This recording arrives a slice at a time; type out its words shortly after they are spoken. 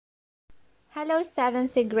Hello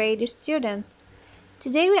 7th grade students.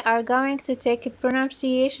 Today we are going to take a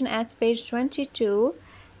pronunciation at page 22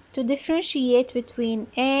 to differentiate between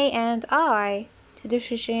A and I. To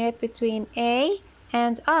differentiate between A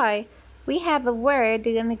and I, we have a word,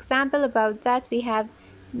 an example about that. We have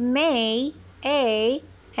may, A,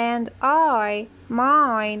 and I,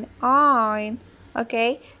 mine, ein.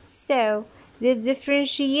 Okay, so the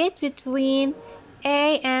differentiate between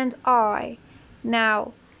A and I.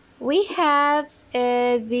 Now, we have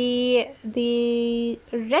the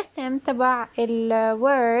الرسم تبع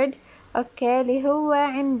الword اوكي اللي هو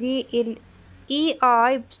عندي ال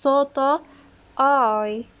EI بصوته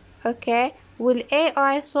I اوكي وال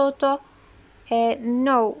AI صوته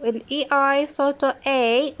no ال EI صوته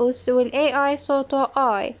A وال AI صوته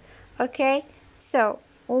I okay so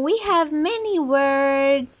we have many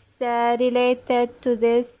words related to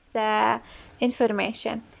this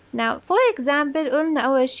information. Now for example قلنا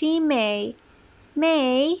أول شي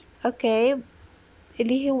may okay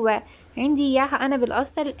اللي هو عندي إياها أنا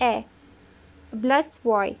بالأصل A plus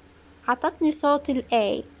Y عطتني صوت ال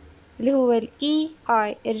A اللي هو ال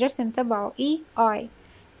EI الرسم تبعه EI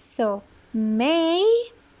so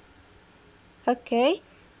may okay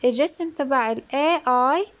الرسم تبع ال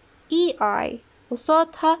AI EI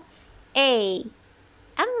وصوتها A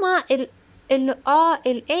أما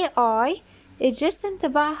ال AI الجسم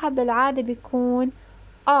تبعها بالعادة بيكون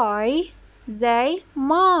I زي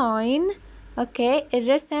mine اوكي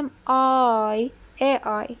الرسم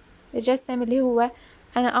AI الرسم اللي هو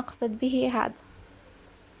أنا أقصد به هذا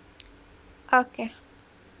اوكي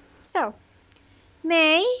so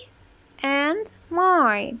may and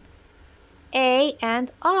mine A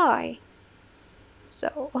and I.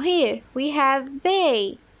 So here we have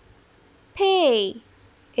pay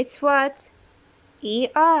it's what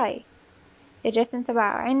EI الرسم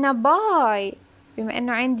تبعه عنا buy بما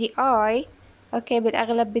انه عندي I اوكي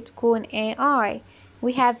بالاغلب بتكون AI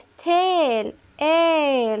we have tail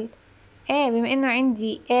بما انه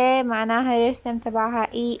عندي A معناها الرسم تبعها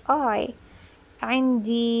EI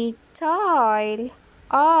عندي tile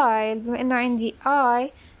بما انه عندي I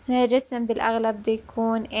الرسم بالاغلب بده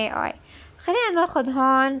يكون AI خلينا ناخد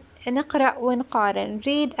هون نقرأ ونقارن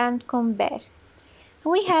read and compare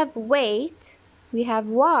we have wait we have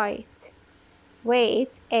white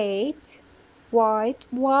wait 8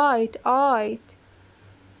 white eyed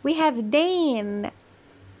we have dine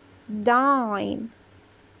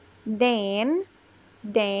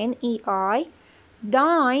EI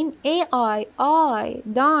dine AI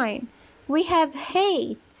dine we have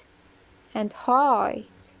hate and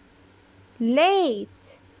height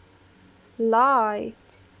late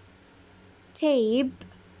light tape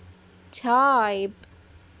type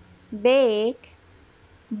bake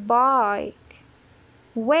bike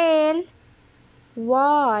well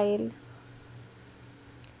while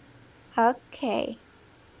okay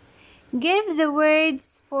give the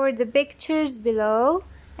words for the pictures below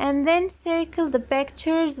and then circle the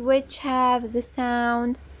pictures which have the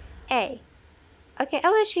sound A. اوكي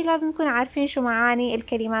اول شي لازم نكون عارفين شو معاني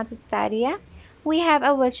الكلمات التالية. we have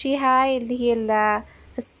اول شي هاي اللي هي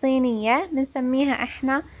الصينية بنسميها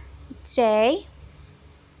احنا tray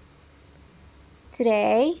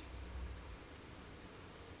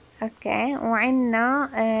اوكي وعنا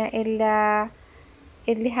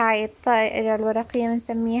اللي هاي الطائرة الورقية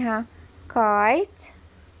بنسميها kite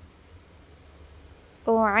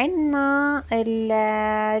وعنا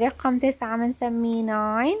الرقم 9 بنسميه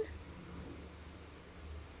 9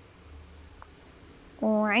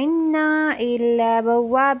 وعنا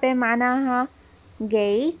البوابة معناها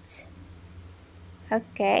gate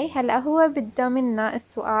اوكي هلا هو بده منا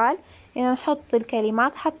السؤال انه نحط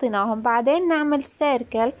الكلمات حطيناهم بعدين نعمل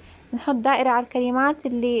سيركل نحط دائرة على الكلمات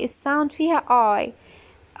اللي الساوند فيها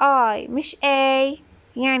I مش A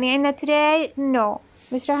يعني عنا تري no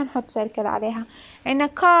مش راح نحط سيركل عليها عنا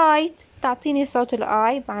كايت تعطيني صوت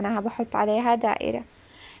الآي معناها بحط عليها دائرة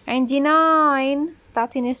عندي 9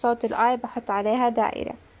 تعطيني صوت الآي بحط عليها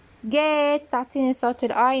دائرة جيت تعطيني صوت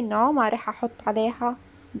الآي نو ما راح أحط عليها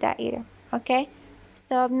دائرة اوكي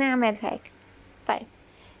so بنعمل هيك طيب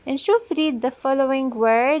نشوف read the following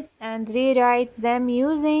words and rewrite them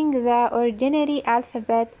using the ordinary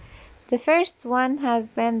alphabet the first one has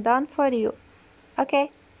been done for you اوكي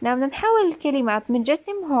now بدنا نحول الكلمات من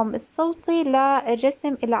رسمهم الصوتي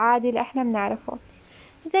للرسم العادي اللي احنا بنعرفه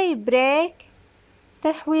زي break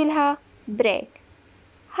تحويلها break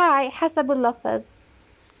هاي حسب اللفظ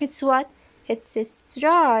it's what it's a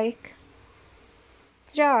strike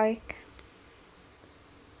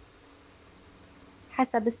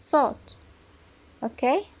حسب الصوت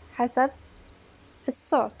اوكي حسب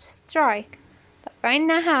الصوت strike طب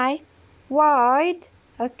عنا هاي wide.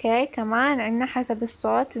 اوكي كمان عندنا حسب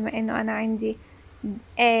الصوت، بما انه انا عندي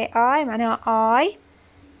اي معناها I.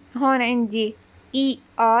 هون عندي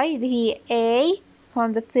EI اللي هي A،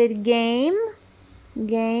 هون بتصير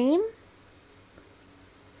game.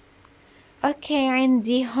 اوكي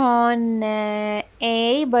عندي هون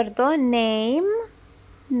A برضو name.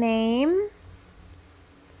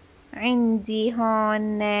 عندي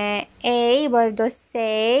هون A برضو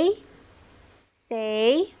say.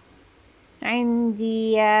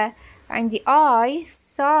 عندي I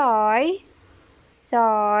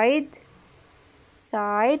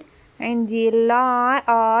side. عندي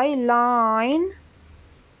line.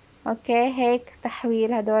 اوكي هيك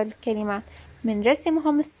تحويل هدول الكلمات من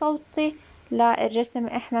رسمهم الصوتي للرسم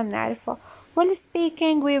احنا بنعرفه.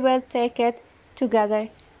 والspeaking we will take it together.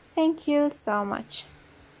 Thank you so much.